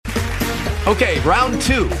Okay, round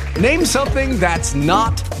 2. Name something that's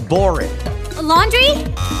not boring. A laundry?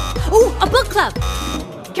 Ooh, a book club.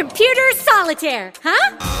 Computer solitaire,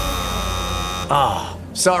 huh? Ah,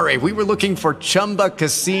 sorry, we were looking for Chumba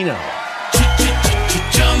Casino.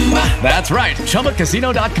 That's right,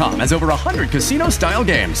 ChumbaCasino.com has over 100 casino-style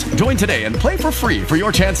games. Join today and play for free for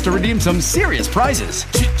your chance to redeem some serious prizes.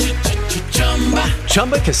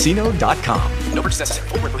 ChumbaCasino.com. No purchase necessary.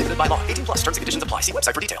 Void where prohibited by law. 18 plus. Terms and conditions apply. See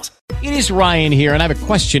website for details. It is Ryan here, and I have a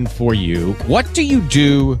question for you. What do you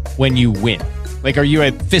do when you win? Like, are you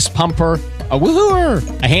a fist pumper, a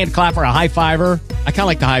woohooer, a hand clapper, a high fiver? I kind of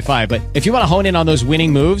like the high five, but if you want to hone in on those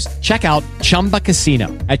winning moves, check out Chumba Casino.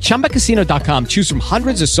 At ChumbaCasino.com, choose from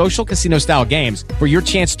hundreds of social casino-style games for your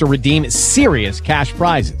chance to redeem serious cash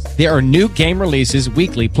prizes. There are new game releases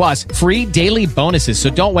weekly, plus free daily bonuses. So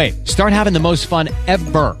don't wait. Start having the most fun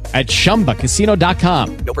ever at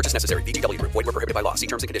ChumbaCasino.com. No purchase necessary. VGW Group. Void where prohibited by law. See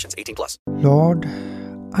terms and conditions. 18 plus. Lord,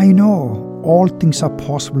 I know all things are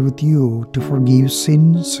possible with you to forgive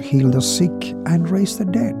sins, heal the sick, and raise the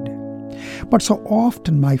dead. But so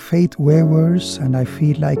often my faith wavers and I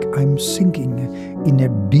feel like I'm sinking in the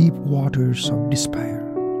deep waters of despair.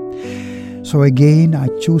 So again, I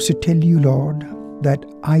choose to tell you, Lord, that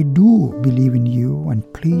I do believe in you, and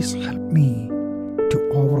please help me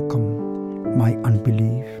to overcome my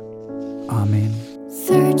unbelief. Amen.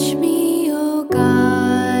 Search me, O God.